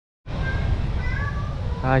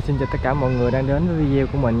Xin chào tất cả mọi người đang đến với video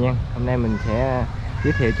của mình nha. Hôm nay mình sẽ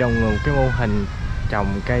giới thiệu cho mọi người một cái mô hình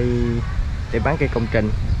trồng cây để bán cây công trình.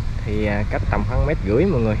 Thì cách tầm khoảng 1,5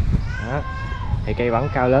 m mọi người. Đó. Thì cây vẫn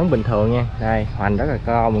cao lớn bình thường nha. Đây, hoành rất là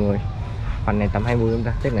cao mọi người. Hoành này tầm 20 chúng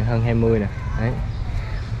ta, chắc là hơn 20 nè. Đấy.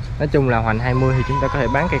 Nói chung là hoành 20 thì chúng ta có thể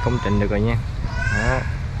bán cây công trình được rồi nha. Đó.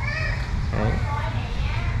 Đấy.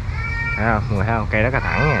 Thấy không? Mọi người thấy không? Cây rất là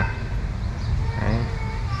thẳng nha. Đấy.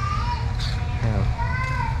 Thấy không?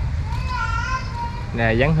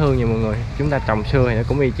 Nè, Giáng Hương nha mọi người, chúng ta trồng xưa thì nó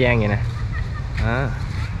cũng y chang vậy nè. Đó.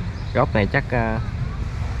 Gốc này chắc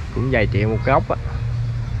cũng vài triệu một gốc á.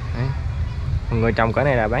 Mọi người trồng cái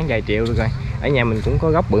này là bán vài triệu được rồi. Ở nhà mình cũng có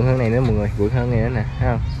gốc bự hơn này nữa mọi người, bự hơn này nữa nè, thấy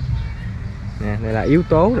không? Nè, đây là yếu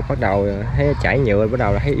tố rồi, bắt đầu thấy chảy nhựa, bắt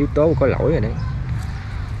đầu là thấy yếu tố có lỗi rồi đấy.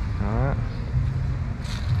 Đó.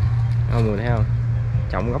 Mọi người thấy không?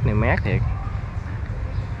 Trồng gốc này mát thiệt.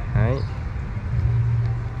 Đấy.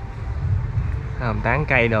 Tán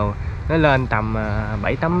cây đồ nó lên tầm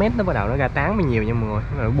 7-8 mét nó bắt đầu nó ra tán mới nhiều nha mọi người,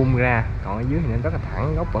 nó bung ra, còn ở dưới thì nó rất là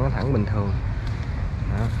thẳng, gốc vẫn thẳng bình thường.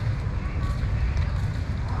 Đó.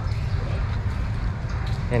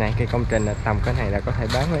 Đây này, cây công trình là tầm cái này là có thể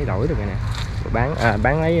bán lấy lỗi được rồi nè,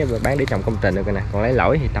 bán để trồng công trình được rồi nè, còn lấy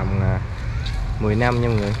lỗi thì tầm 10 năm nha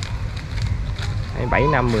mọi người. 7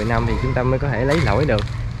 năm 10 năm thì chúng ta mới có thể lấy lỗi được.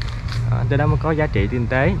 Tới đó mới có giá trị kinh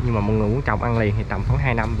tế, nhưng mà mọi người muốn trồng ăn liền thì tầm khoảng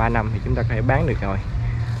 2 năm 3 năm thì chúng ta có thể bán được rồi.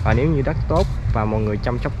 Và nếu như đất tốt và mọi người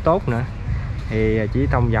chăm sóc tốt nữa thì chỉ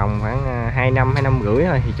trong vòng khoảng 2 năm 2 năm rưỡi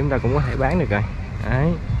thôi thì chúng ta cũng có thể bán được rồi.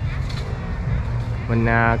 Đấy. Mình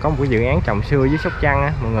có một cái dự án trồng xưa dưới Sóc Trăng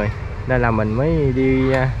á mọi người, nên là mình mới đi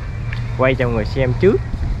quay cho mọi người xem trước.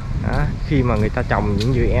 Đó. Khi mà người ta trồng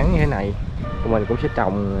những dự án như thế này thì mình cũng sẽ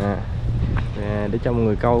trồng để cho mọi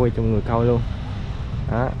người coi, quay cho mọi người coi luôn.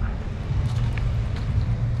 Đó.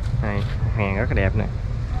 Này, hàng rất là đẹp nè,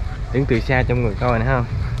 đứng từ xa cho mọi người coi nè, thấy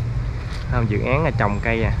không? Dự án là trồng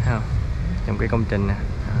cây à, thấy không? Trồng cây công trình nè.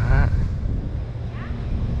 Đó.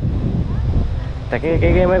 Tại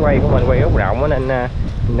cái máy quay của mình quay góc rộng nên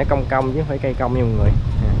nó cong chứ không phải cây cong như mọi người.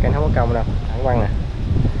 Cây nó không có cong đâu, thẳng quăng nè.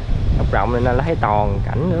 Góc rộng nên nó thấy toàn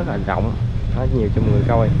cảnh rất là rộng, nó nhiều cho mọi người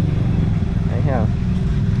coi. Đấy, thấy không?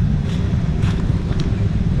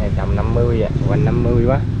 Này tầm 50 à, quanh 50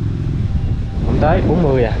 quá, không tới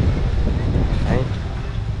 40 à. Đấy.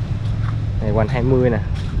 Này quanh 20 nè,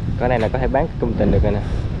 cái này là có thể bán công trình được rồi nè.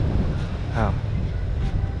 Không.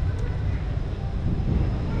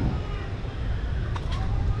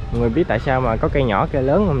 Mọi người biết tại sao mà có cây nhỏ cây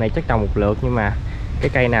lớn, hôm nay chắc trồng một lượt, nhưng mà cái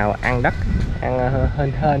cây nào ăn đất,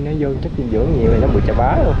 ăn hên nó vô chất dinh dưỡng nhiều thì nó bự chà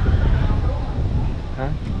bá luôn. Đó.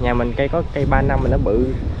 Nhà mình cây có cây 3 năm mà nó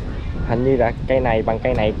bự, hình như là cây này bằng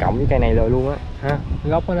cây này cộng với cây này rồi luôn á. Ha,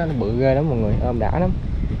 gốc đó, nó bự ghê lắm mọi người, ôm đã lắm.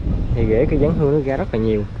 Thì rễ cây Giáng Hương nó ra rất là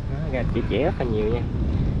nhiều, nó ra chỉ rất là nhiều nha.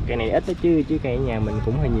 Cây này ít đó chứ cây ở nhà mình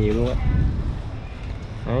cũng hơi nhiều luôn á.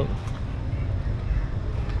 Đấy.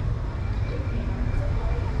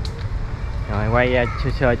 Rồi quay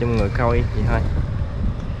sơ cho mọi người coi vậy thôi.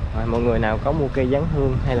 Rồi, mọi người nào có mua cây Giáng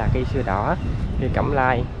Hương hay là cây Sưa Đỏ, cây cẩm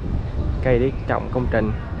lai, cây để trồng công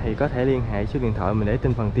trình thì có thể liên hệ số điện thoại mình để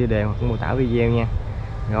trên phần tiêu đề hoặc mô tả video nha.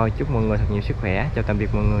 Rồi chúc mọi người thật nhiều sức khỏe, chào tạm biệt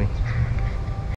mọi người.